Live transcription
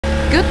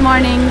Good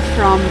morning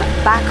from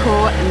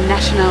Bako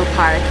National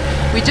Park.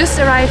 We just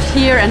arrived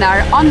here and are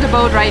on the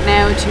boat right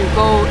now to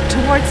go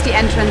towards the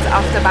entrance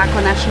of the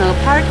Bako National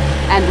Park,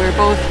 and we're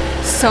both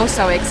so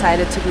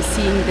excited to be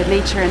seeing the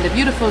nature and the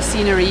beautiful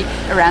scenery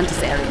around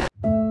this area.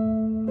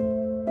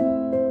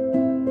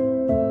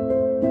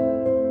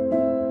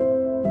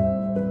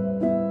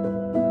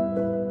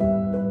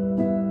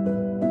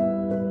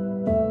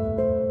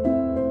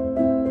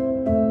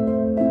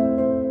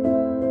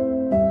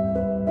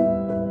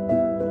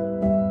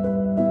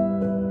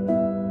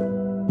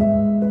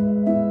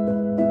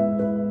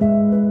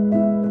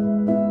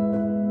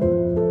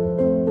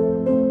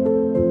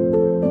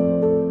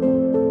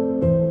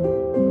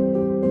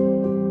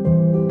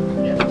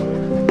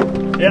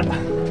 Yeah.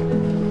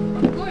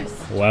 Of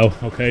course. Wow,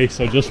 okay,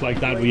 so just like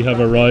that we have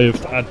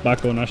arrived at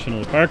Bako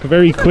National Park. A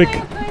very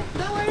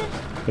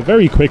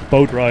quick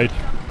boat ride.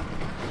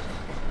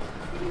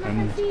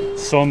 And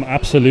some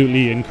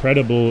absolutely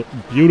incredible,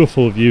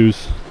 beautiful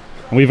views.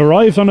 And we've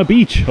arrived on a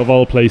beach of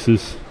all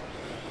places.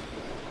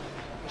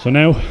 So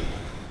now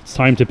it's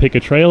time to pick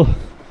a trail,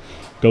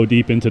 go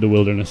deep into the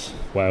wilderness.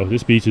 Wow,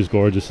 this beach is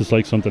gorgeous. It's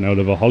like something out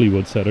of a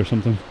Hollywood set or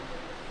something.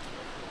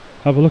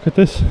 Have a look at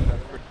this.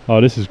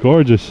 Oh, this is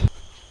gorgeous.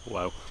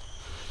 Wow.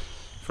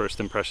 First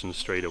impression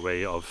straight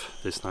away of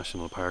this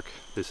national park.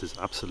 This is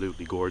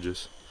absolutely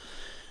gorgeous.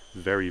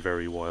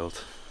 Very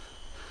wild.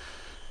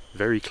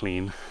 Very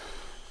clean.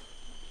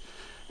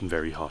 And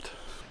very hot.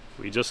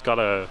 We just got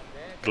a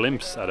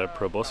glimpse at a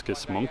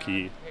proboscis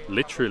monkey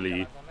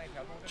literally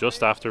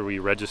just after we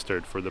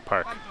registered for the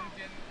park.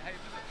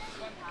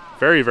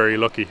 Very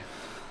lucky.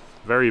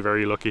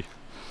 Very lucky.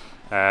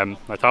 I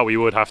thought we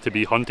would have to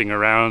be hunting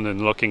around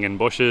and looking in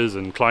bushes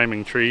and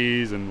climbing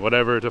trees and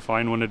whatever to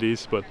find one of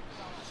these, but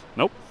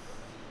nope.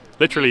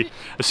 Literally,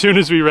 as soon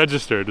as we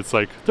registered, it's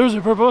like, there's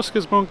a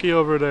proboscis monkey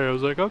over there. I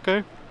was like,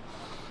 okay.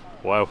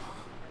 Wow.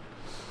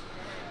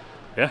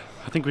 Yeah,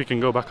 I think we can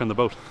go back on the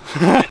boat.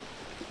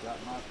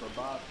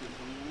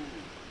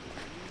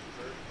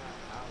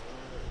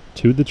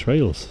 To the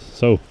trails.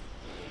 So,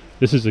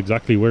 this is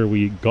exactly where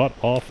we got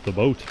off the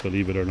boat,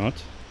 believe it or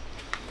not.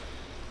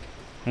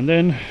 And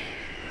then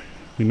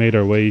we made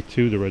our way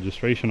to the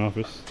registration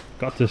office,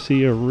 got to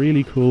see a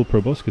really cool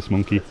proboscis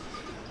monkey,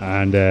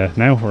 and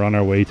now we're on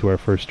our way to our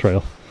first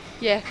trail.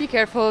 Yeah, be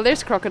careful,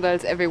 there's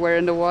crocodiles everywhere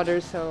in the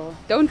water, so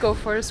don't go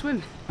for a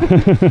swim.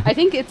 I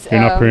think it's...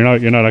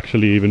 you're not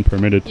actually even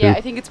permitted to. Yeah, I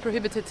think it's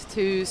prohibited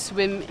to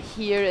swim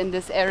here in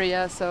this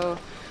area, so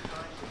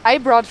I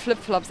brought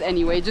flip-flops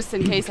anyway, just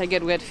in case I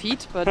get wet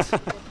feet, but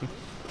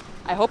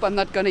I hope I'm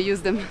not gonna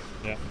use them.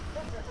 Yeah.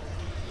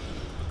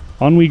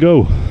 On we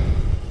go.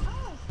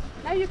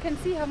 Now you can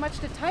see how much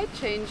the tide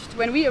changed.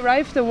 When we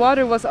arrived, the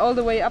water was all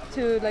the way up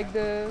to like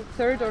the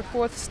 3rd or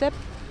 4th step.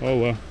 Oh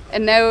wow.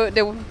 And now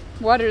the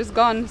water is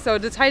gone, so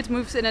the tide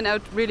moves in and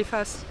out really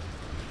fast.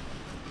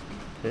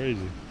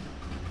 Crazy.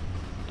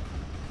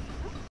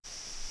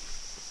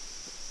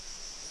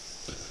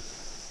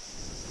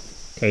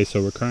 Okay,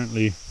 so we're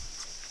currently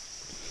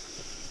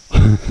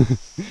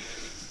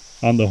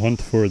on the hunt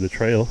for the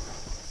trail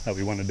that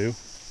we want to do.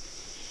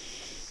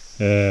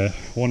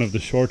 One of the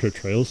shorter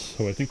trails,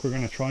 so I think we're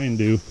going to try and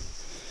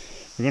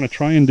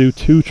do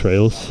 2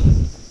 trails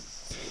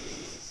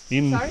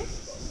in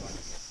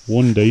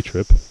one day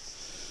trip.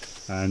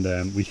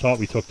 And we thought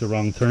we took the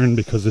wrong turn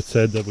because it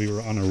said that we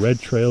were on a red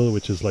trail,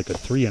 which is like a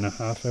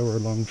 3.5 hour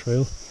long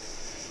trail.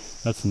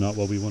 That's not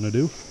what we want to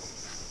do.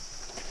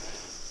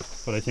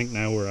 But I think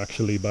now we're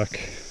actually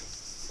back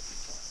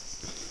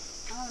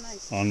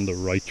on the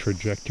right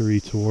trajectory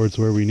towards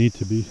where we need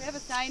to be. We have a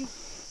sign.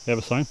 You have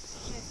a sign?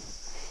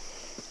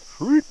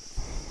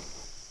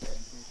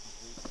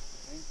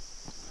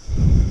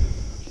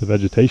 The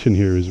vegetation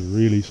here is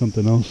really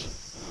something else.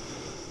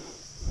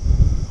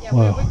 Yeah,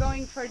 wow. We're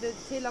going for the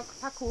Telok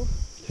Paku.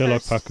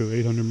 Telok Paku,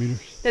 800 meters.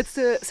 That's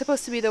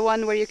supposed to be the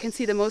one where you can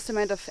see the most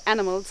amount of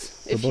animals,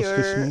 if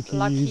you're monkeys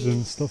lucky.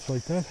 And stuff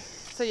like that.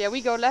 So yeah, we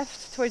go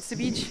left towards the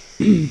beach.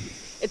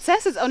 It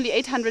says it's only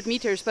 800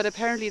 meters, but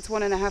apparently it's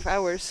 1.5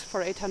 hours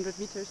for 800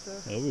 meters.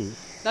 So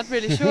not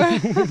really sure.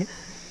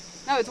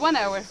 No, it's 1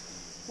 hour.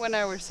 1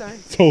 hour, sorry.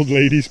 It's old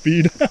lady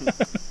speed.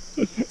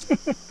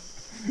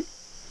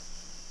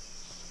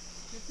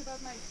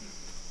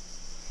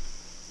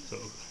 So,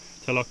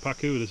 Telok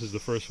Paku, this is the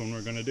first one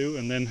we're going to do,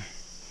 and then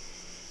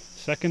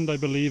second I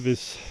believe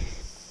is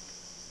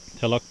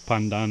Telok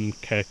Pandan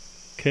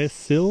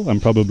Kesil. I'm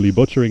probably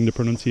butchering the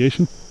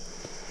pronunciation,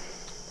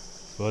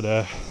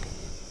 but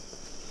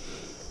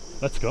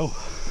let's go.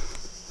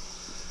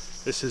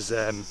 This is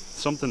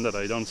something that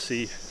I don't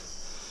see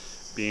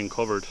being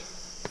covered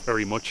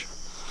very much,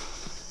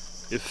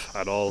 if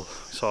at all.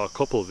 I saw a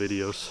couple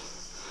videos,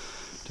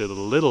 did a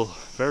little,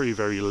 very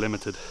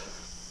limited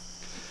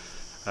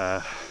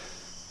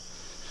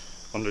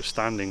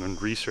understanding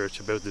and research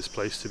about this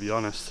place, to be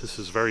honest. This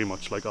is very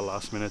much like a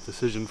last minute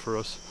decision for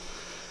us,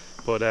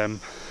 but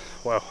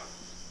wow,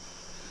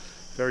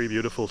 very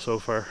beautiful so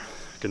far.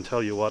 I can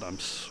tell you what, I'm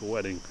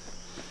sweating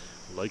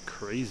like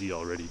crazy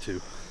already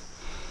too.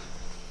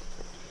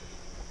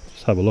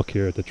 Just have a look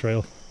here at the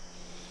trail.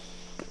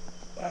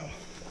 Wow.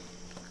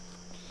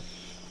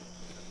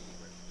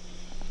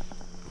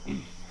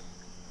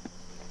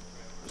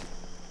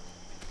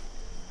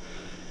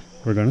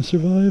 We're gonna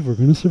survive, we're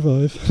gonna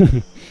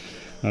survive.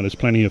 Now, there's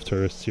plenty of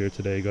tourists here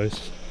today,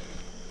 guys,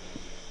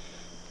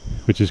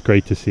 which is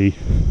great to see.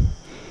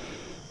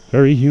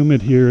 Very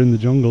humid here in the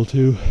jungle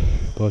too,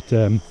 but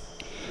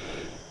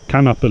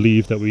cannot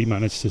believe that we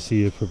managed to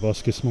see a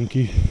proboscis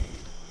monkey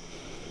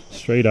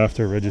straight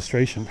after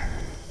registration.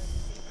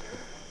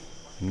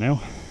 And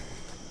now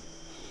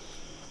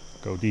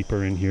go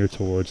deeper in here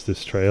towards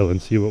this trail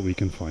and see what we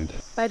can find.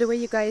 By the way,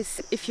 you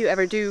guys, if you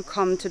ever do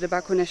come to the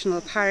Bako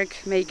National Park,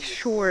 make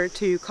sure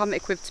to come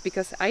equipped,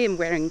 because I am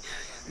wearing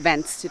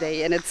Vans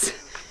today and it's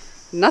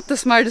not the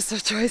smartest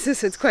of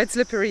choices. It's quite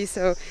slippery,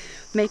 so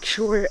make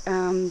sure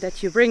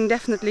that you bring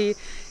definitely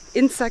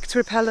insect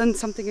repellent,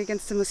 something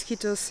against the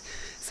mosquitoes,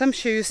 some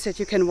shoes that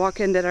you can walk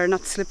in that are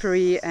not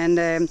slippery,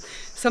 and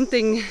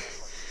something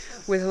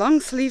with long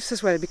sleeves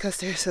as well, because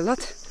there's a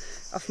lot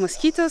of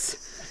mosquitoes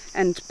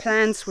and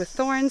plants with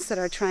thorns that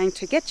are trying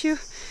to get you,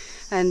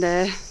 and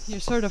you're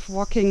sort of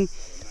walking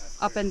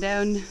up and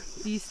down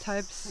these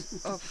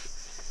types of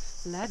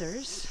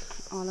ladders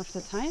all of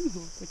the time,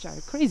 which are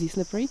crazy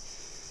slippery.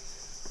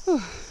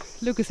 Whew.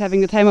 Luke is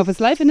having the time of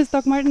his life in his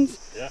Doc Martens.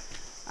 Yeah.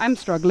 I'm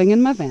struggling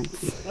in my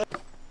Vans.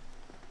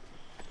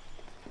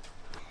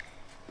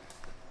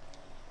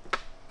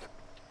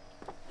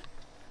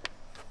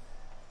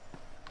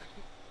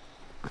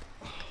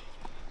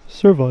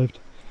 Survived.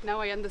 Now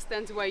I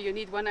understand why you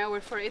need 1 hour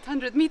for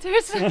 800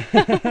 meters.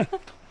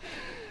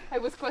 I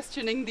was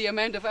questioning the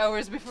amount of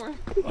hours before.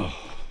 Oh,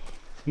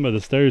 some of the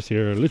stairs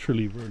here are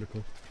literally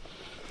vertical.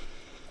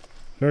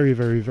 Very,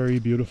 very, very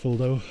beautiful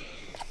though.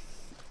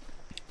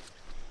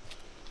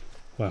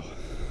 Wow.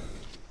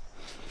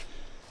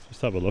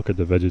 Just have a look at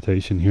the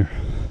vegetation here.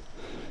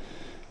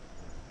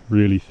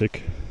 Really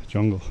thick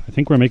jungle. I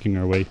think we're making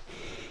our way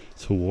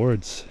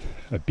towards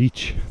a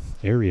beach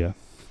area.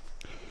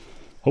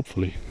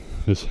 Hopefully.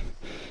 Just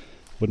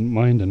wouldn't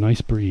mind a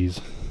nice breeze.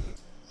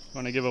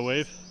 Want to give a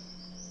wave?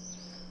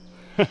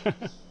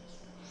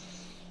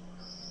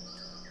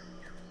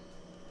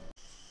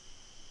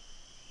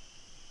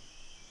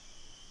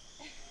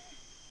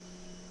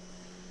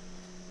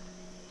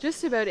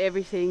 Just about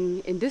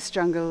everything in this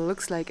jungle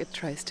looks like it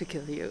tries to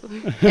kill you.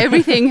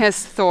 Everything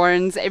has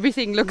thorns,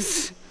 everything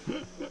looks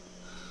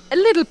a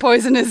little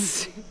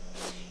poisonous.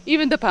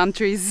 Even the palm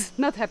trees,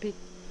 not happy.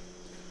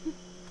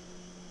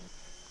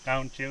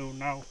 Don't you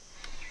know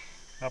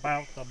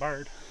about the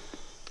bird?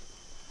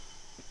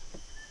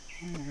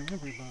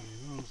 Everybody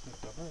knows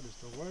that the bird is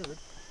the word.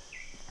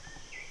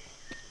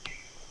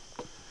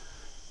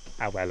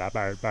 Ah, well, a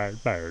bird,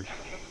 bird, bird.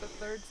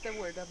 Bird's the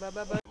word.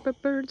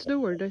 Bird's the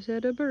word. I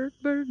said a bird,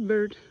 bird,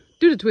 bird.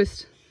 Do the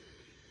twist.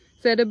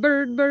 Said a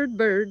bird, bird,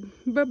 bird.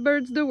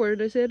 Bird's the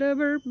word. I said a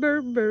bird,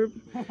 bird, bird.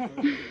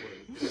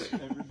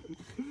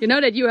 You know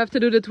that you have to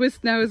do the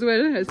twist now as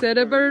well. I said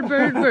a bird,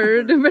 bird,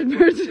 bird.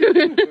 Bird's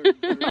the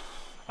word.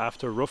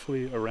 After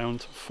roughly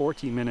around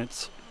 40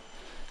 minutes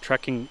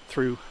trekking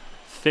through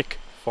thick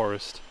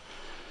forest,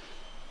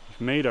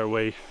 we've made our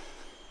way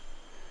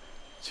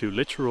to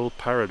literal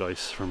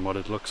paradise from what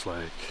it looks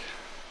like.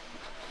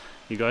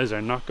 You guys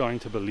are not going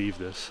to believe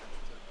this.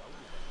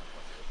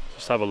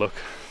 Just have a look.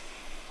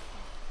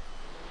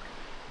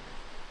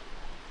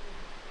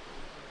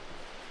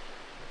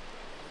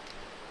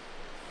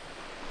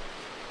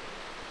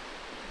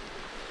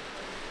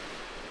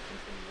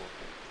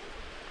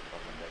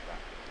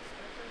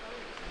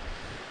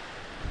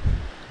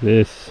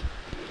 This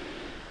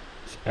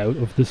is out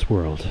of this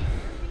world.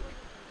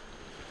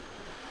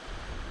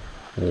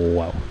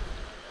 Wow.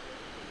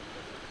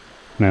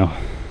 Now,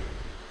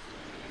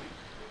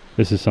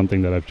 this is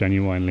something that I've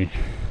genuinely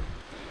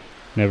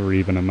never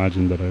even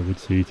imagined that I would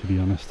see, to be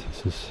honest.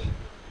 This is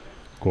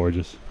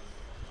gorgeous.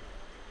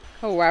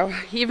 Oh wow,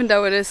 even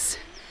though it is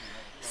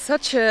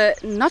such a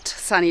not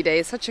sunny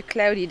day, such a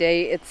cloudy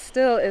day, it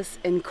still is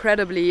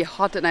incredibly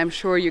hot, and I'm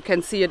sure you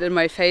can see it in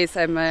my face.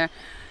 I'm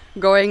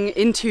going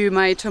into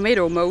my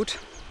tomato mode.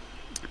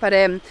 But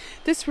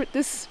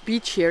this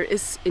beach here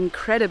is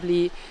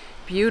incredibly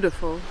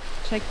beautiful.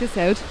 Check this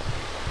out.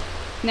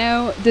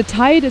 Now the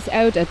tide is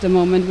out at the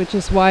moment, which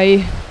is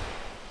why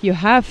you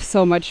have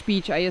so much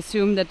beach. I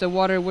assume that the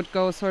water would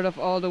go sort of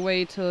all the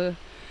way to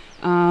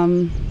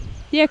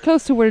yeah,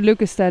 close to where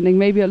Luke is standing,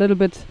 maybe a little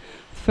bit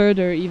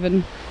further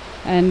even.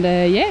 And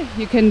yeah,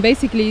 you can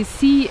basically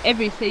see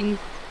everything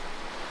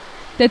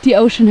that the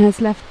ocean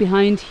has left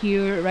behind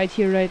here,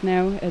 right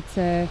now. It's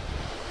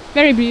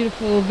very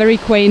beautiful, very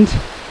quaint.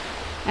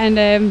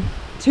 And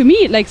to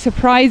me, like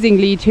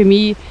surprisingly to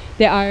me,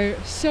 there are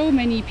so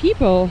many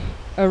people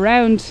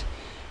around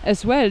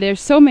as well.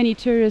 There's so many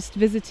tourists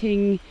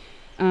visiting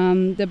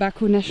the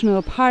Bako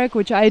National Park,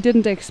 which I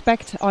didn't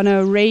expect on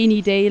a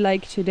rainy day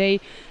like today.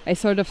 I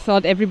sort of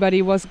thought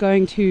everybody was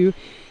going to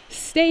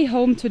stay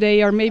home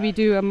today or maybe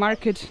do a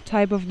market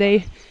type of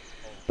day.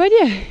 But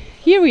yeah,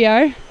 here we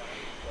are.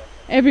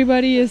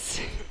 Everybody is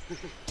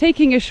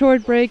taking a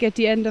short break at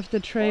the end of the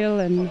trail.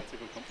 And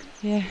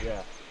yeah.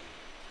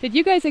 Did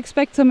you guys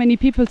expect so many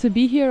people to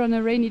be here on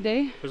a rainy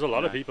day? There's a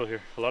lot of people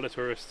here, a lot of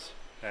tourists.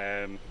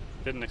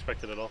 Didn't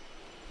expect it at all.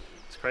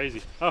 It's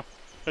crazy. Oh,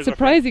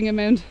 surprising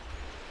amount.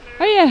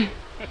 Oh yeah.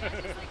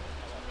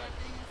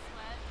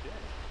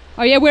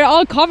 Oh yeah, we're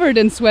all covered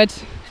in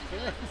sweat.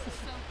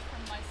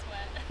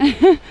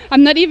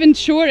 I'm not even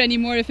sure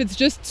anymore if it's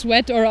just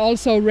sweat or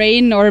also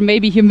rain or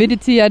maybe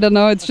humidity. I don't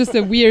know. It's just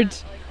a weird.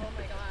 Oh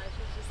my gosh,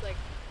 it's just like.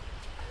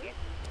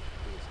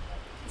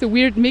 It's a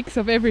weird mix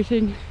of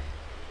everything.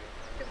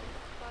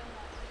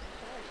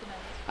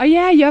 Oh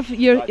yeah,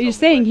 you're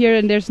staying here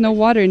and there's no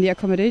water in the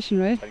accommodation,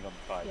 right?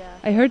 Yeah.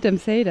 I heard them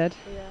say that.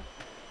 Yeah.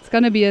 It's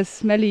gonna be a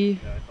smelly,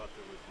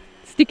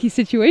 sticky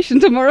situation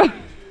tomorrow.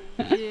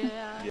 Yeah.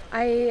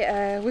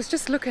 I was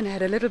just looking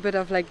at a little bit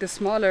of like the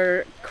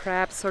smaller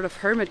crabs, sort of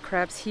hermit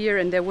crabs here,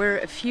 and there were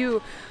a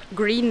few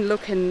green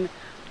looking,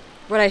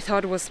 what I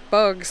thought was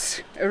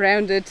bugs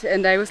around it,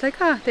 and I was like,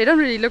 they don't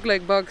really look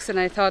like bugs, and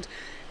I thought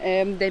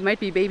they might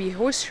be baby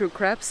horseshoe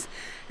crabs,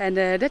 and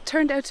that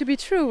turned out to be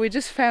true. We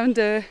just found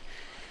a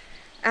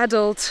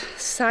adult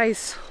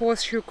size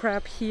horseshoe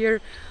crab here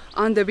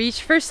on the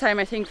beach. First time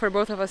I think for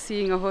both of us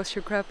seeing a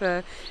horseshoe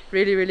crab.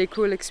 Really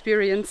cool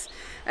experience.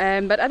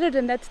 But other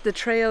than that, the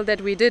trail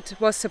that we did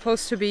was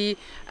supposed to be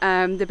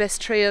the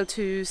best trail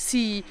to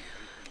see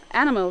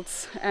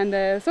animals,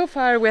 and so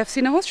far we have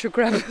seen a horseshoe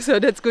crab, so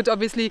that's good.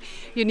 Obviously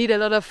you need a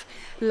lot of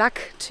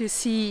luck to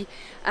see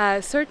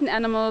certain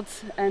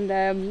animals, and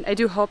I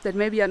do hope that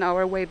maybe on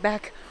our way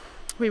back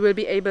we will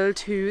be able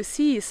to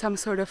see some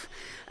sort of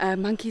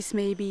monkeys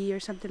maybe or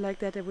something like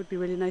that. It would be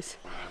really nice.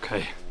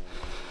 Okay,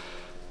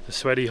 the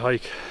sweaty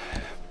hike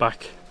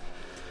back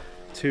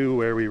to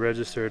where we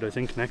registered. I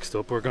think next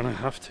up we're gonna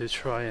have to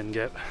try and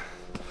get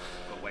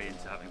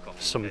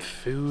some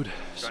food,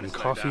 some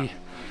coffee,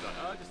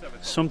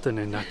 something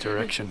in that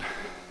direction.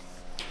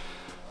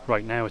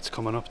 Right now it's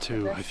coming up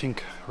to, I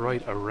think,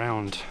 right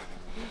around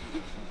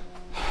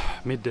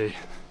midday.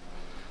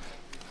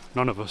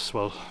 None of us,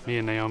 well, me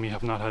and Naomi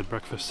have not had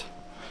breakfast,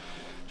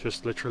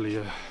 just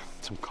literally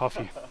some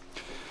coffee.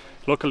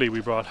 Luckily we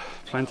brought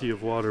plenty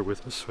of water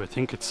with us, so I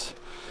think it's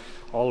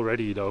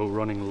already though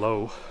running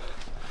low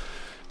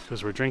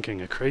because we're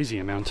drinking a crazy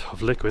amount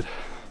of liquid.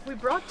 We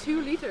brought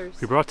 2 liters.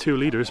 We brought 2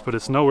 liters, but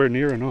it's nowhere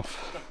near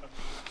enough.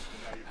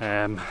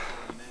 Yeah,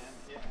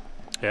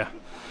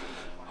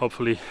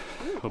 hopefully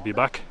we'll be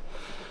back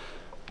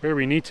where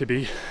we need to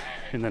be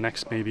in the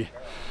next maybe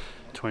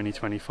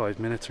 20-25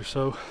 minutes or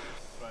so.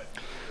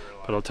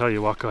 But I'll tell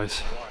you what,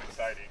 guys,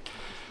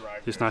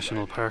 this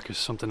national park is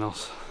something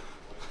else.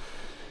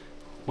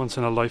 Once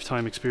in a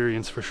lifetime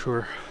experience for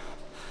sure.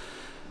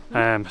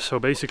 So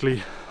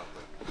basically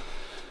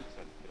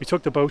we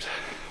took the boat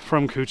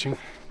from Kuching.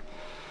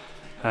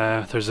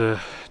 There's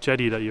a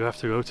jetty that you have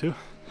to go to,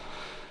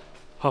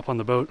 hop on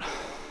the boat.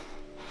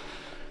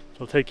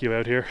 It'll take you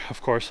out here,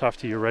 of course,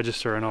 after you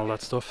register and all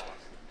that stuff.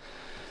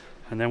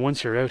 And then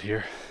once you're out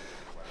here,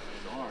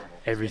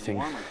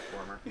 everything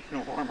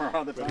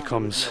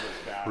becomes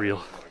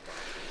real.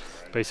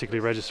 Basically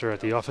register at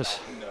the office,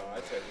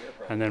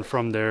 and then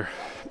from there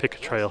pick a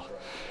trail.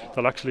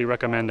 They'll actually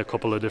recommend a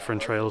couple of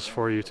different trails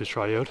for you to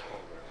try out,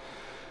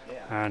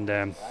 and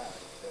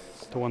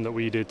the one that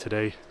we did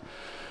today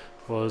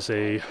was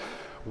a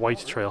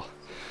white trail.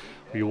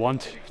 We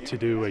want to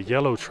do a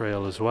yellow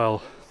trail as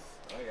well,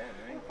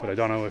 but I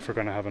don't know if we're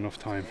going to have enough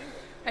time.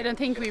 I don't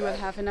think we will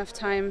have enough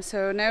time,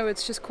 so now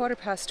it's just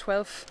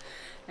 12:15.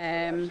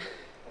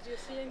 Did you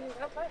see any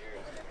wildlife?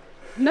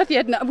 Not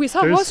yet. No, we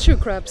saw horseshoe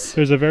crabs.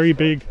 There's a very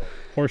big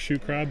horseshoe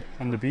crab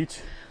on the beach,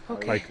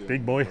 Okay.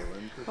 big boy.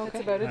 That's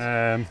about it.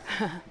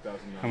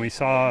 And we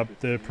saw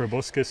the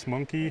proboscis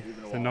monkey,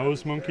 the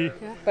nose monkey,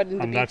 But in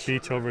the on that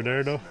beach over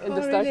there though. in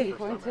the starting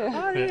point.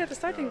 Oh, really? At the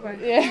starting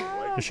point? Yeah.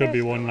 There should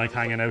be one like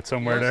hanging out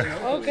somewhere there.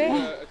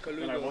 Okay.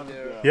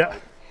 Yeah,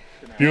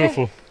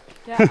 beautiful.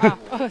 Yeah.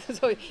 Oh,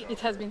 so it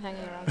has been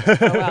hanging around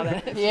for a while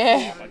then.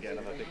 Yeah.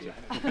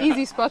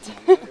 Easy spot.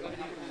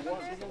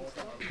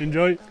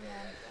 Enjoy.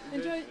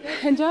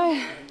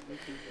 Enjoy.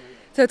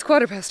 So it's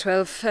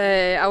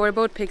 12:15. Our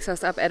boat picks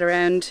us up at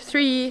around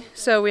 3,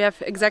 so we have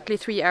exactly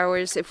 3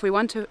 hours. If we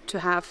want to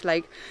have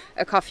like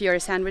a coffee or a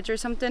sandwich or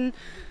something,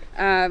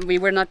 we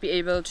will not be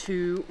able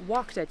to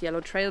walk that yellow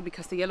trail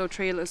because the yellow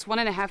trail is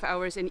 1.5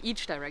 hours in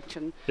each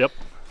direction. Yep.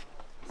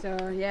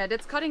 So yeah,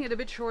 that's cutting it a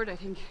bit short, I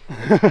think.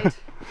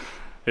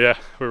 Yeah,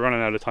 we're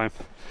running out of time.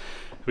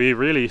 We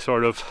really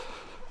sort of...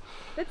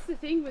 That's the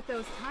thing with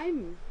those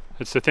time.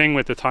 It's the thing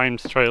with the timed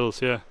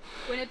trails, yeah.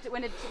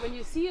 When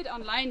you see it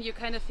online, you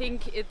kind of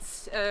think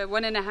it's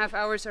 1.5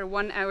 hours or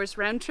 1 hour's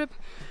round trip,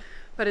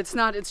 but it's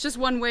not. It's just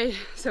one way.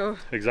 So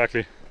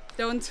Exactly.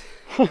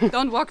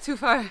 don't walk too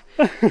far.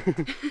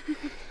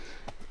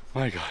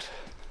 My God.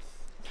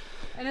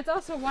 And it's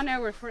also 1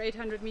 hour for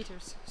 800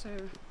 meters. So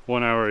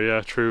 1 hour,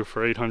 yeah, true,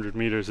 for 800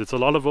 meters. It's a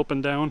lot of up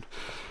and down.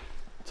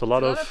 It's a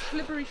lot of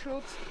slippery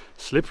slopes.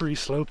 Slippery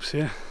slopes,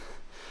 yeah.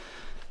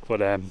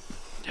 But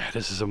yeah,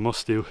 this is a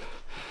must do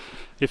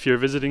if you're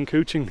visiting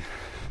Kuching.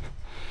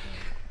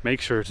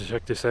 make sure to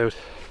check this out.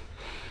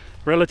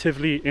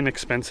 Relatively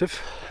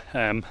inexpensive.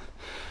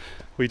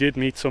 We did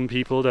meet some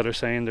people that are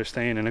saying they're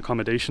staying in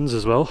accommodations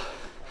as well,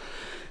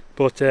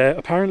 but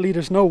apparently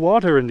there's no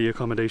water in the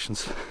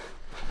accommodations,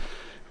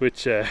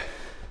 which I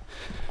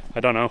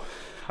don't know,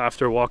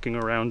 after walking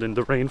around in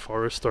the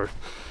rainforest or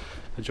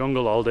the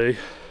jungle all day,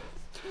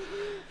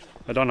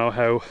 I don't know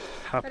how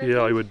happy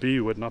I would be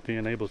with not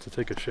being able to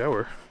take a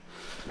shower.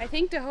 I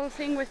think the whole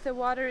thing with the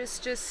water is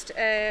just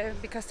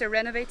because they're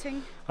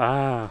renovating.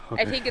 Ah,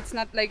 okay. I think it's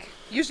not like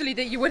usually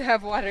that you would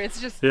have water, it's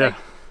just like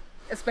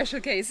a special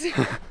case.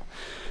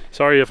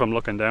 Sorry if I'm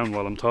looking down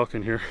while I'm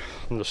talking here.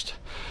 I'm just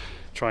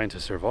trying to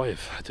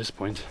survive at this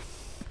point.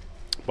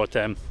 But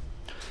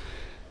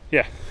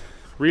yeah,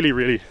 really,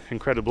 really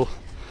incredible.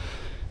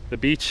 The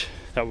beach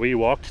that we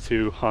walked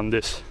to on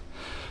this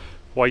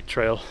white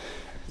trail,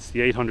 it's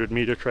the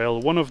 800-meter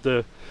trail, one of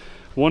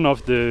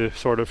the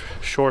sort of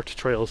short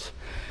trails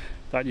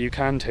that you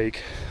can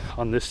take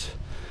on this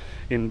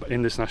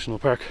in this national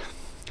park.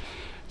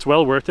 It's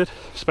well worth it,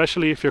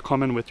 especially if you're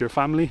coming with your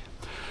family.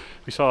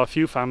 We saw a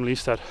few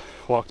families that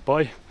walked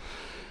by,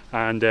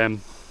 and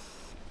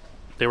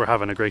they were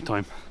having a great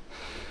time.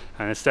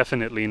 And it's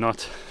definitely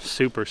not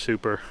super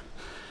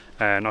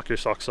knock your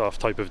socks off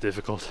type of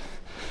difficult.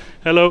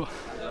 Hello.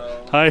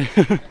 Hello. Hi.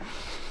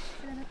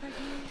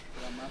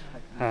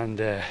 And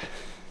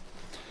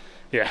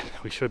yeah,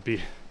 we should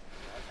be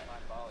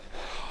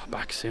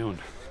back soon,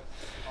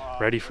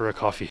 ready for a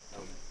coffee.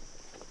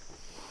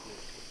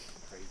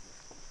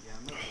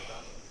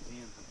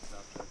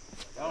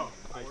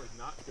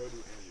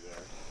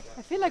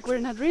 I feel like we're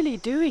not really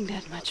doing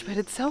that much, but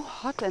it's so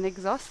hot and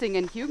exhausting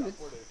and humid.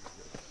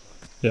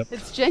 Yep.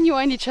 It's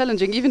genuinely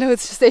challenging, even though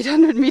it's just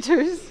 800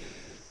 meters.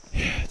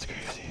 Yeah, it's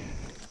crazy.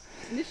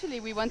 Initially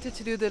we wanted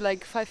to do the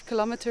like 5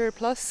 kilometer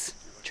plus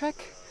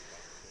trek,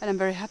 and I'm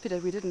very happy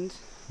that we didn't.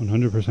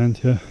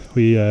 100%, yeah.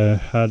 We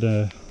had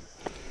a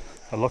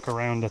look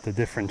around at the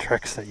different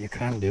treks that you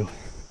can do,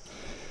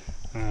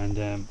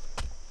 and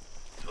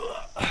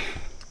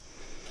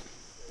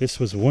this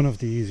was one of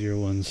the easier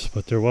ones,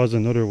 but there was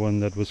another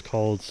one that was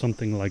called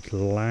something like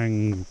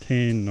Lang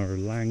Tin or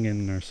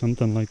Langen or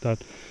something like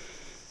that.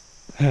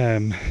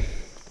 A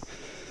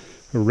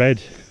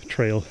red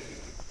trail,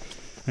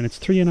 and it's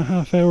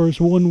 3.5 hours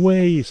one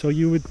way, so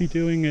you would be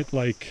doing it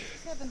like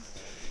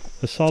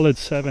a solid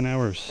 7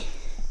 hours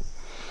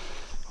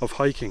of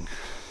hiking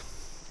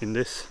in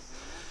this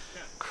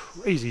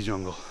crazy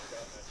jungle.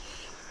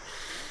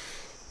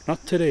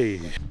 Not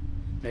today.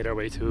 Made our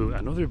way to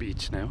another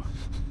beach now,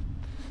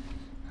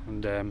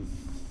 and I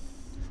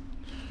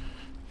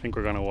think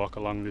we're gonna walk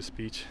along this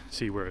beach,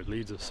 see where it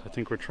leads us. I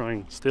think we're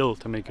trying still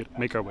to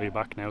make our way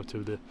back now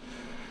to the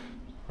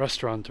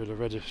restaurant or the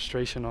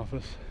registration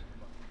office.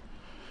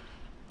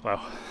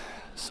 Wow,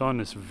 the sun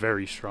is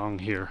very strong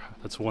here.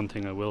 That's one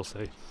thing I will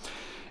say.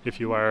 If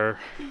you are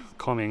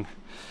coming,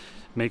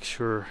 make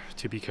sure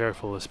to be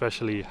careful,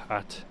 especially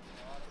at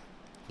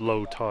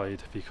low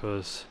tide,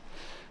 because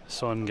the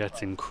sun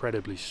gets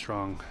incredibly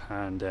strong,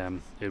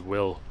 and it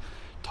will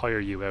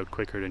tire you out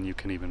quicker than you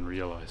can even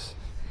realize.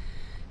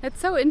 It's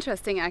so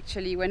interesting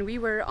actually. When we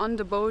were on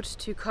the boat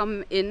to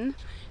come in,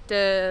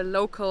 the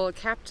local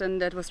captain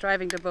that was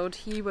driving the boat,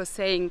 he was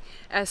saying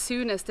as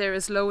soon as there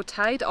is low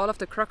tide, all of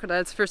the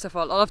crocodiles, first of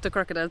all of the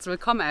crocodiles will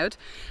come out,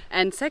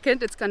 and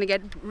second, it's going to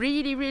get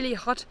really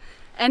hot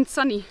and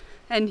sunny.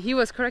 And he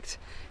was correct.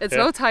 It's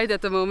low tide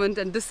at the moment,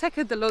 and the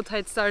second the low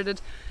tide started,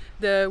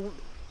 the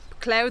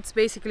clouds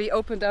basically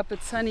opened up.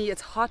 It's sunny,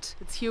 it's hot,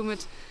 it's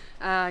humid.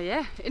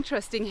 Yeah,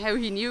 interesting how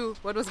he knew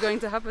what was going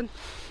to happen.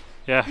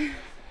 Yeah,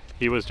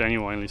 he was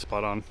genuinely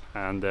spot on,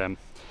 and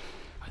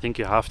I think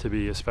you have to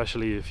be,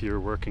 especially if you're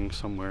working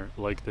somewhere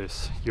like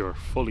this. You're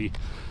fully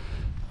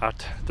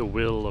at the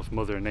will of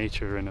Mother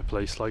Nature in a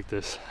place like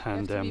this,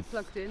 and you have to be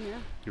plugged in, yeah.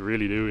 You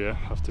really do, yeah,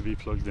 have to be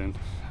plugged in.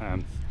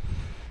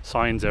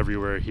 Signs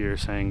everywhere here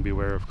saying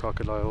beware of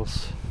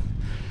crocodiles.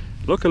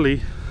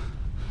 Luckily,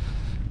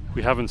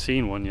 we haven't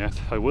seen one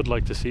yet. I would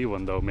like to see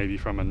one though, maybe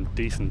from a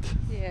decent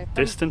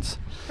distance.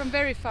 From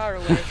very far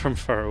away. From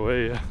far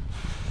away, yeah.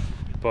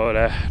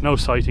 But no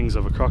sightings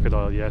of a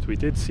crocodile yet. We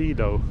did see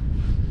though,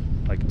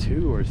 like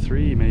 2 or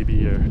 3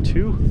 maybe, or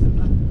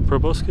 2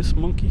 proboscis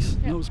monkeys,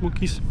 nose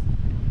monkeys.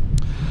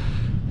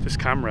 This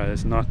camera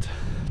is not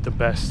the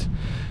best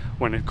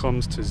when it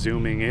comes to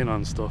zooming in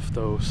on stuff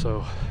though,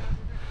 so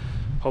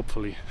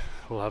hopefully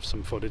we'll have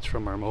some footage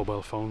from our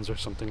mobile phones or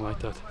something like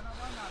that.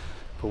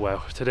 But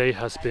wow, today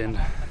has been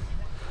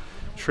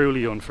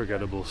truly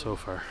unforgettable so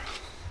far.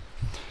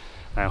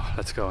 Now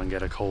let's go and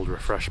get a cold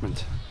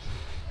refreshment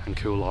and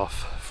cool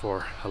off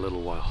for a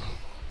little while.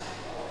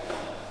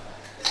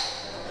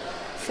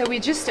 So we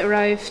just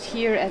arrived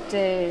here at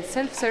the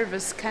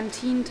self-service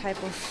canteen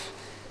type of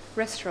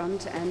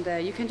restaurant,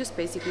 and you can just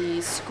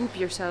basically scoop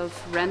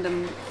yourself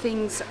random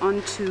things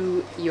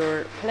onto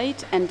your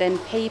plate and then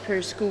pay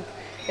per scoop.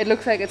 It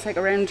looks like it's like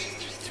around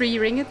 3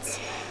 ringgits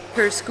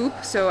per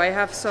scoop. So I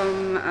have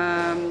some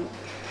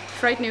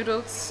fried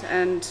noodles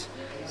and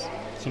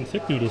some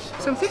thick noodles.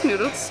 Some thick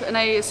noodles, and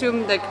I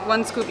assume like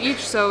 1 scoop each,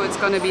 so it's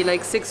gonna be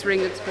like 6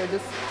 ringgits for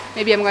this.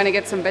 Maybe I'm gonna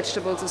get some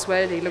vegetables as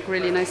well. They look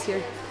really nice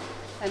here,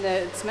 and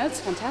it smells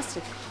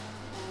fantastic.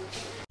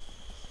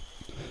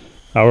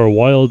 Our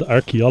wild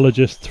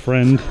archaeologist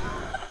friend,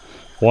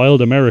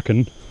 Wild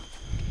American,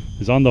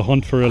 is on the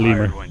hunt for a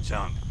lemur. One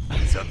jump.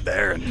 He's up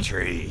there in the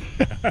tree.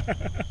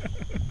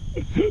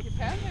 You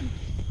found him?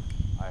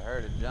 I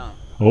heard it jump.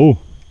 Oh.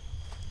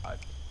 I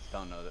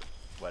don't know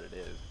what it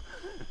is.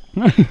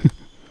 I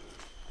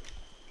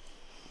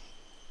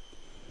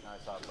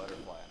saw a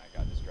butterfly and I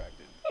got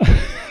distracted.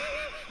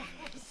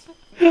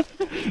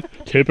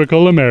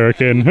 Typical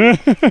American.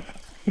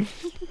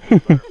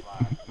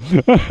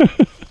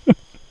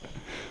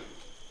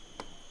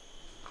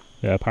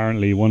 Yeah,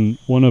 apparently one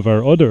of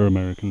our other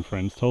American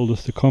friends told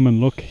us to come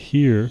and look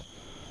here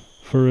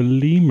for a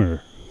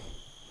lemur.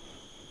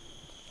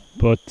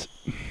 But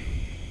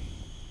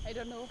I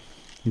don't know.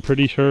 I'm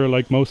pretty sure,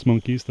 like most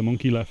monkeys, the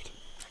monkey left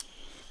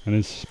and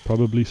is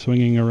probably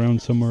swinging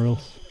around somewhere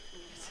else.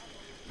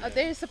 Are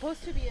there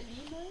supposed to be a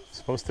lemur?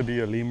 Supposed to be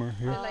a lemur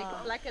here. Like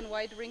a black and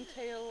white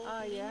ringtail.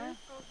 Oh yeah.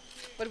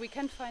 But we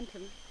can't find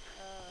him.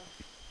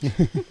 Well,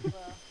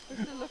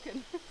 we're still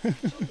looking.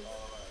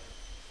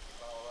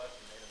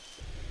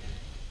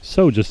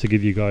 So just to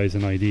give you guys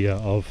an idea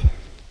of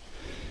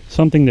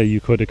something that you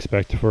could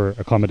expect for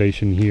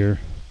accommodation here,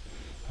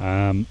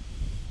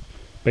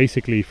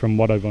 basically from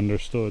what I've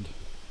understood,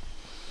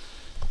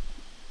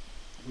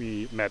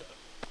 we met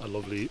a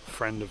lovely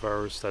friend of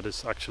ours that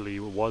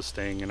was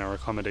staying in our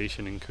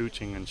accommodation in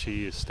Kuching, and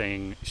she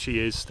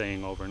is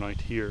staying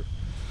overnight here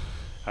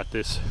at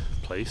this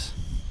place.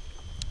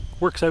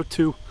 Works out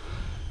to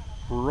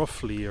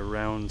roughly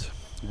around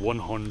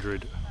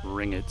 100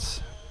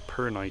 ringgits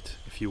per night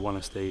if you want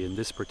to stay in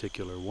this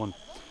particular one,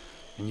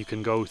 and you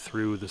can go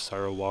through the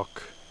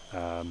Sarawak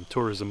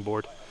tourism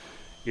board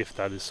if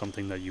that is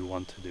something that you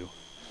want to do.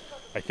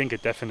 I think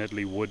it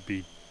definitely would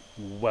be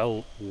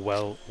well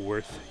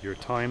worth your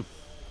time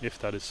if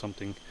that is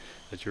something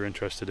that you're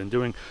interested in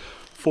doing.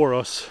 For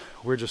us,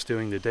 we're just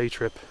doing the day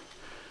trip.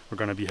 We're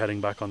going to be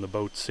heading back on the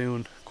boat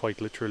soon, quite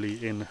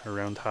literally in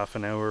around half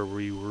an hour.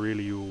 We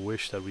really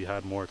wish that we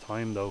had more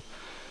time though,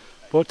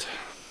 but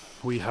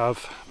we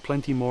have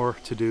plenty more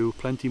to do,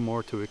 plenty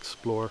more to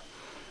explore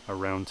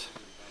around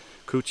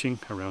Kuching,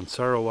 around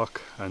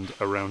Sarawak, and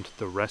around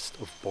the rest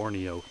of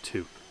Borneo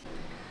too.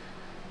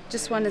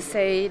 Just want to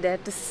say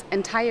that this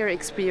entire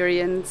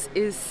experience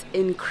is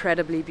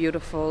incredibly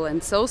beautiful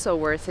and so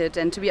worth it.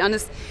 And to be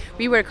honest,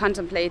 we were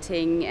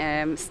contemplating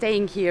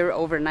staying here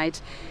overnight,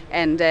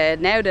 and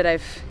now that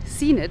I've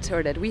seen it,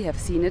 or that we have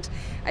seen it,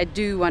 I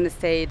do want to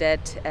say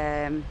that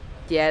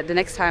yeah, the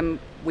next time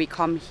we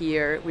come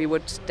here we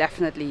would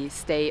definitely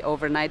stay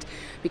overnight,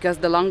 because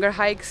the longer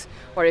hikes,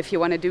 or if you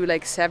want to do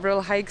like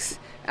several hikes,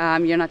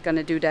 you're not going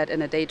to do that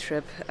in a day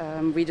trip.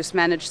 We just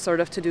managed sort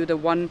of to do the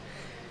one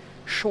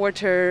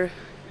shorter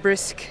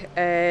brisk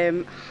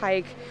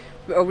hike,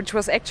 which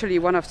was actually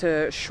one of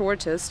the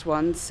shortest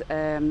ones,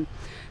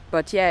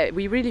 but yeah,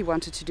 we really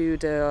wanted to do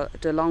the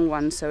long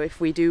one. So if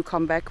we do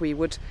come back, we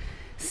would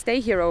stay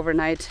here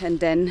overnight and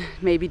then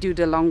maybe do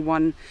the long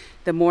one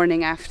the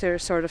morning after,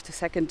 sort of the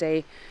second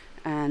day.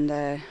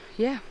 And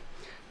yeah,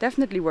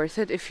 definitely worth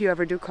it. If you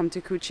ever do come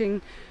to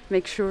Kuching,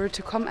 make sure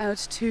to come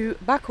out to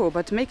Bako,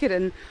 but make it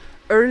an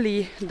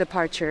early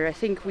departure. I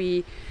think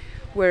we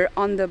were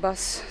on the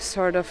bus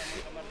sort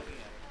of,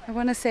 I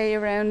want to say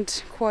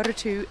around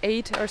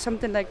 7:45 or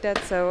something like that,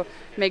 so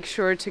make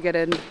sure to get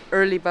an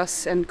early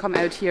bus and come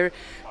out here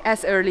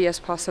as early as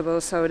possible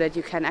so that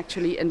you can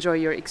actually enjoy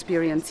your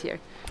experience here.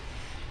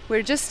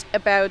 We're just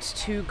about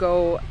to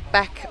go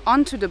back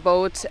onto the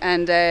boat,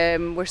 and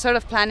we're sort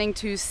of planning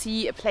to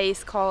see a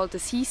place called the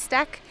Sea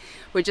Stack,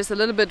 which is a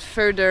little bit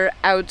further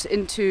out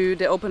into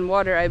the open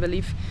water, I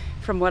believe,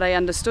 from what I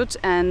understood.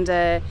 And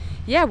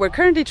yeah, we're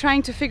currently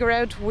trying to figure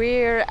out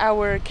where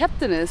our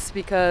captain is,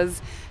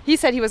 because he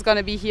said he was going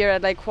to be here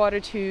at like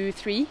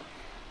 2:45,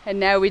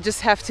 and now we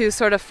just have to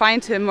sort of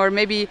find him. Or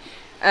maybe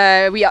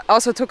we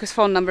also took his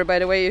phone number, by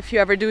the way. If you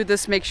ever do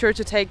this, make sure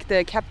to take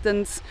the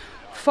captain's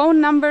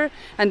phone number,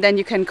 and then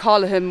you can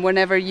call him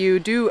whenever you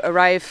do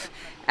arrive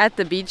at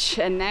the beach.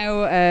 And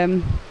now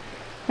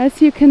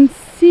as you can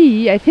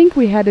see, I think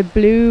we had a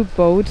blue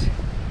boat.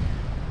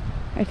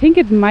 I think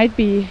it might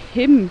be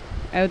him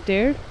out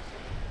there.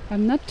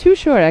 I'm not too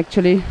sure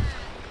actually.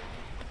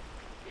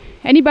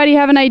 Anybody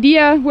have an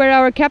idea where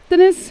our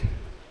captain is?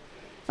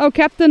 Oh,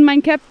 captain,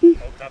 mein captain.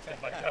 Oh, captain,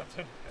 my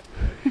captain.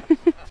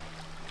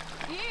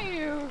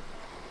 Ew.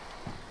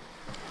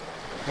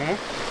 Huh?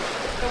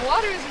 The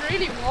water is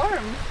really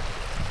warm.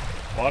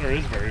 Water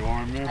is very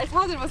warm, yeah. I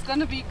thought it was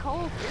gonna be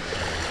cold.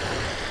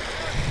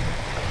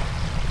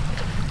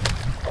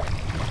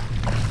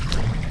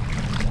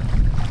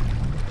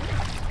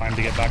 Time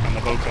to get back on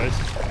the boat, guys.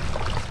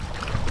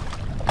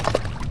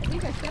 I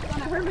think I stepped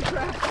on a hermit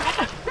crab.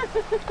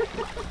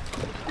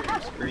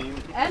 Scream.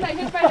 And I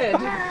hit my head.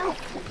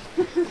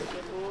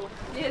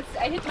 Yes,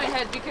 I hit my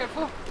head, be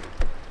careful.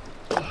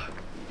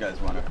 You guys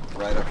want to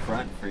ride up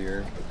front for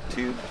your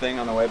tube thing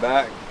on the way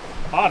back.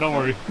 Ah, don't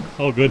worry.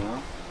 All good.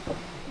 No?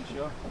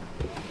 Sure.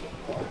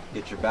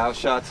 Get your bow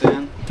shots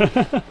in.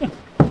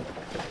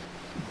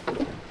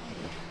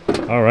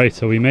 Alright,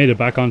 so we made it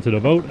back onto the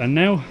boat, and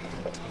now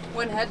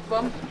One head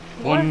bump.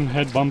 one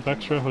head bump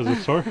extra. Was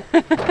it sore?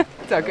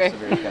 It's okay.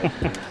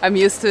 I'm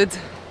used to it.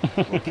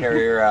 We'll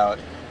carry her out.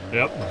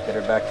 Yep. Get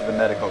her back to the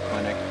medical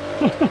clinic.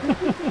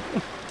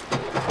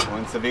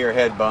 One severe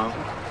head bump.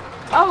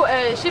 Oh,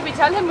 should we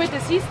tell him with the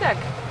sea stack?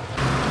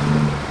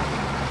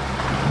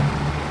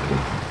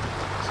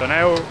 So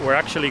now we're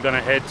actually going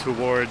to head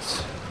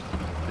towards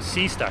the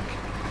sea stack,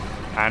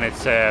 and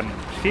it's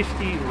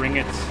 50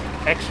 ringgits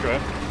extra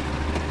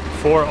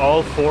for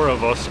all 4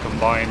 of us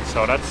combined.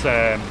 So that's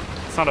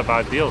it's not a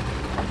bad deal.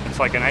 It's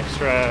like an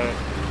extra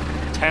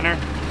tenner,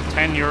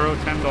 €10,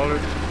 $10,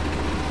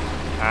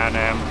 and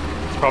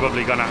it's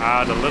probably going to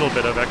add a little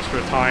bit of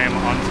extra time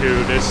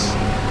onto this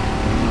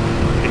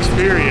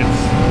experience.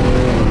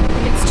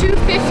 It's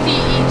 €2.50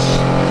 each.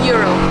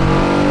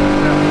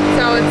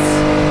 So it's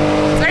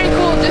very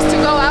cool just to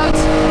go out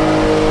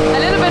a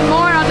little bit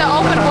more on the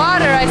open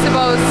water, I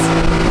suppose.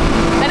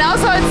 And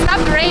also it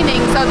stopped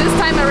raining, so this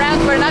time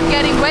around we're not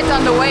getting wet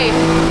on the way.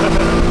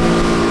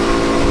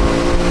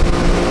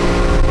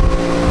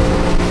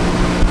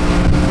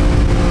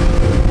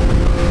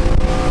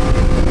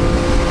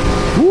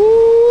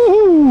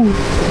 Woo!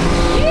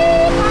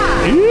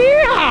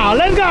 Yeah,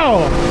 let's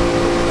go!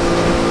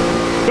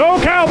 Go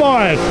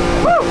Cowboys!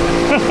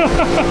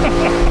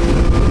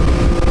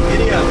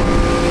 Giddy up.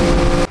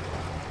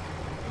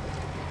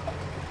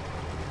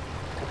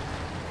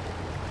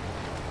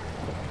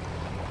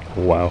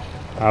 Wow,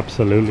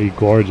 absolutely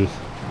gorgeous.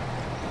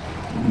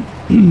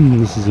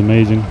 This is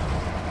amazing.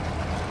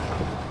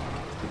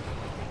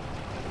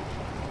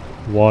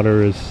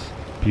 Water is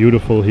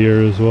beautiful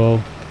here as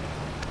well.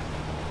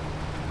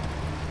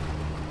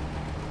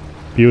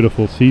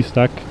 Beautiful sea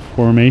stack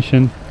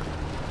formation.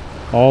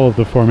 All of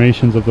the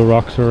formations of the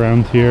rocks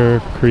around here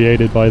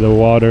created by the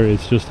water.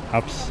 It's just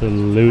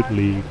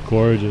absolutely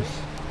gorgeous.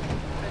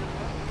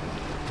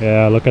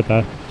 Yeah, look at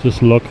that.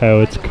 Just look how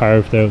it's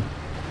carved out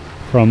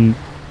from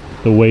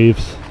the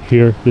waves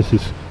here. This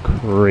is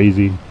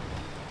crazy.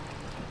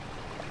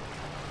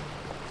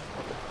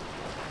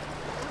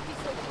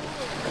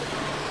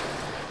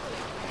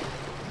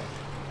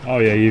 Oh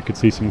yeah, you could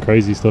see some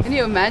crazy stuff. Can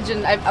you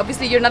imagine?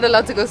 Obviously you're not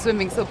allowed to go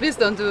swimming, so please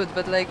don't do it,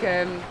 but like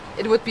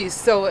it would be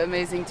so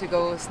amazing to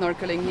go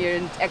snorkeling here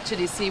and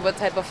actually see what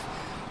type of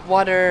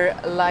water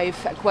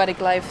life, aquatic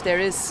life there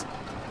is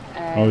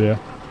Oh yeah.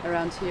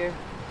 around here.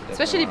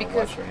 Especially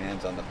because wash your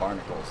hands on the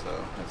barnacles,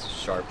 though. That's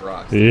sharp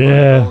rocks.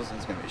 Yeah. Barnacles,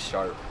 it's gonna be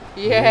sharp.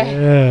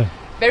 yeah,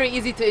 very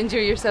easy to injure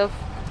yourself.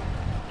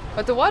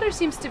 But the water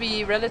seems to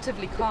be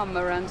relatively calm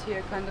around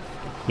here, kind of.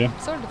 Yeah.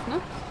 Sort of,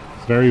 no?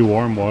 It's very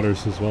warm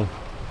waters as well.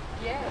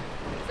 Yeah,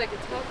 it's like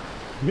it's hot.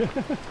 Yeah.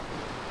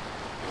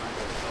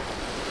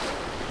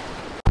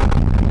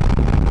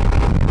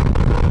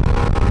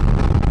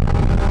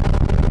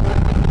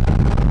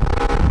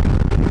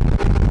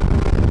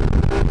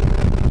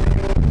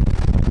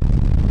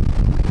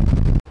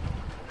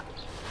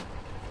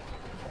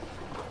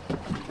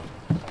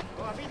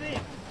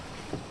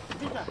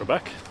 We're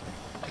back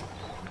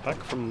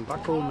from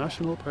Bako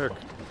National Park.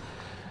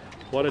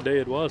 What a day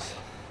it was.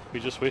 We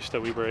just wish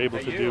that we were able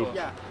to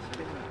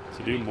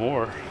do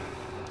more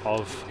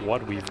of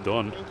what we've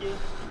done.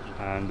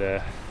 And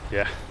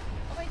yeah.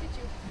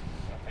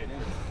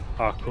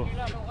 Ah, cool.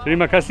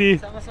 Terima kasih.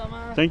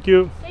 Thank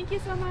you. Thank you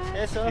so much.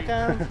 Yes,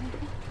 welcome.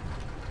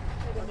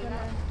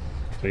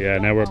 So yeah,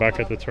 now we're back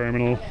at the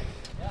terminal.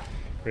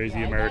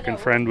 Crazy American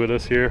friend with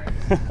us here.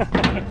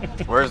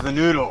 Where's the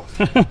noodles?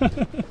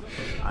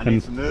 I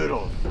need some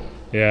noodles.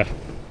 Yeah,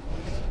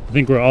 I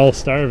think we're all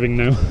starving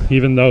now.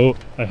 Even though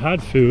I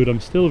had food, I'm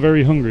still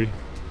very hungry.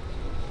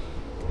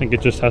 I think it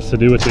just has to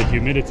do with the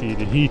humidity,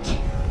 the heat,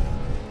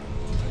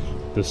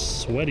 the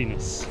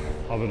sweatiness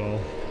of it all.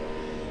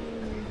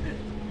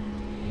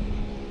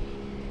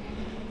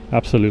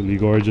 Absolutely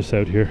gorgeous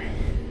out here.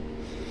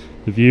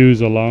 The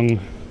views along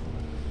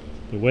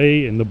the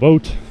way in the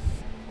boat,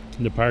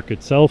 in the park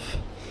itself,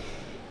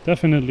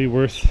 definitely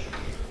worth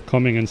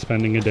coming and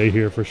spending a day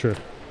here for sure.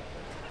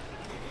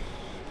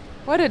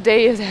 What a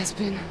day it has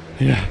been.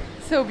 Yeah.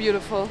 So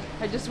beautiful.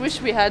 I just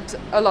wish we had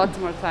a lot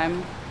more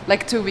time,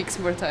 like 2 weeks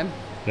more time.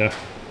 Yeah.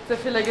 So I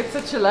feel like it's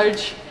such a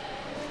large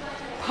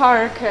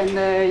park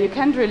and you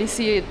can't really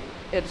see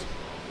it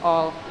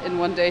all in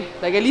one day.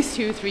 Like at least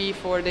 2, 3,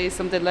 4 days,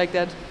 something like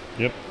that.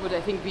 Yep. Would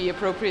I think be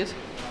appropriate.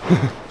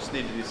 Just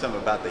need to do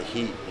something about the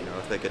heat, you know,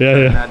 if they could Yeah,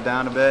 turn yeah. that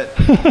down a bit,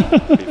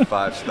 it'd be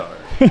 5-star.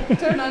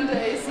 Turn on the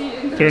AC.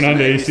 And Turn on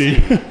the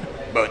AC.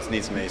 Boats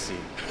need some AC.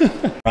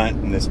 Front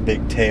and this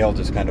big tail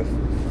just kind of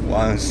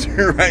flies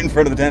right in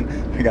front of the tent.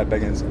 We got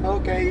Beckons.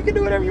 Okay, you can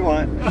do whatever you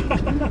want.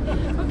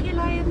 Okay,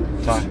 lion.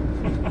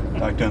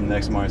 Talk to him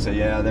next morning and say,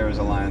 yeah, there was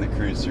a lion that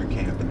cruised through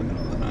camp in the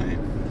middle of the night.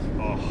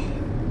 Oh.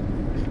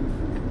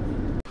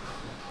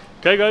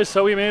 Okay guys,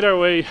 so we made our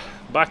way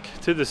back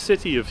to the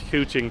city of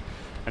Kuching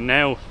and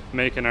now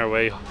making our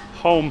way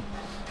home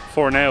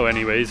for now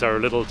anyways, our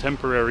little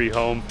temporary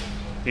home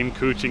in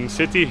Kuching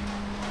City.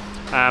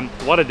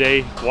 What a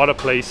day, what a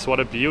place, what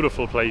a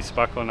beautiful place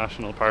Bako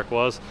National Park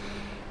was.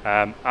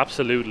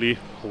 Absolutely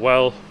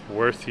well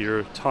worth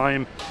your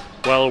time,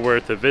 well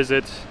worth a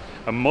visit,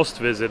 a must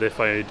visit if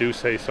I do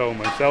say so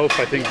myself.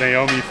 I think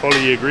Naomi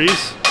fully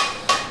agrees.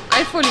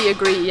 I fully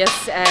agree,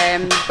 yes,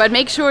 but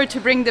make sure to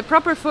bring the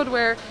proper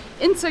footwear,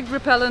 insect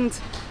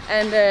repellent,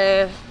 and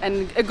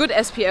a good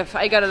SPF.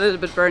 I got a little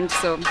bit burned,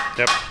 so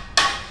yep.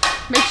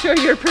 Make sure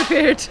you're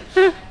prepared.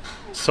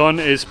 Sun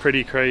is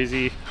pretty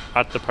crazy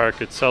at the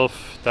park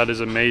itself. That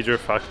is a major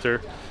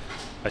factor.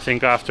 I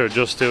think after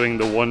just doing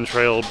the one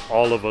trail,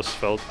 all of us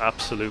felt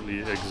absolutely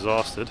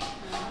exhausted.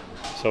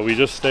 So we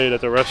just stayed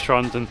at the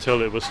restaurant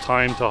until it was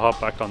time to hop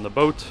back on the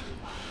boat,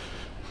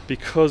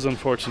 because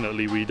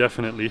unfortunately we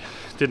definitely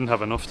didn't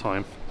have enough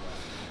time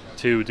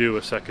to do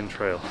a second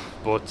trail.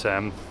 But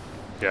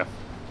yeah,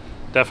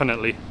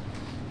 definitely,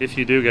 if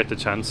you do get the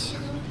chance,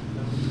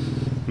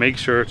 make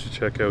sure to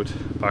check out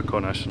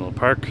Bako National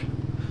Park.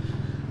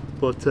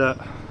 But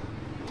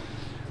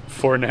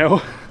for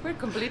now, we're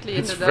completely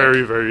in the dark. It's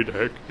very, very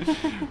dark.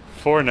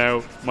 For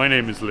now, my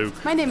name is Luke.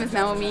 My name is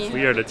Naomi.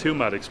 We are the two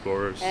Mad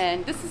Explorers.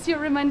 And this is your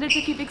reminder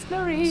to keep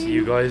exploring. See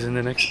you guys in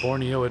the next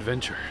Borneo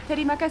adventure.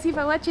 Terima kasih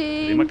for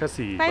watching. Terima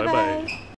kasih. Bye bye.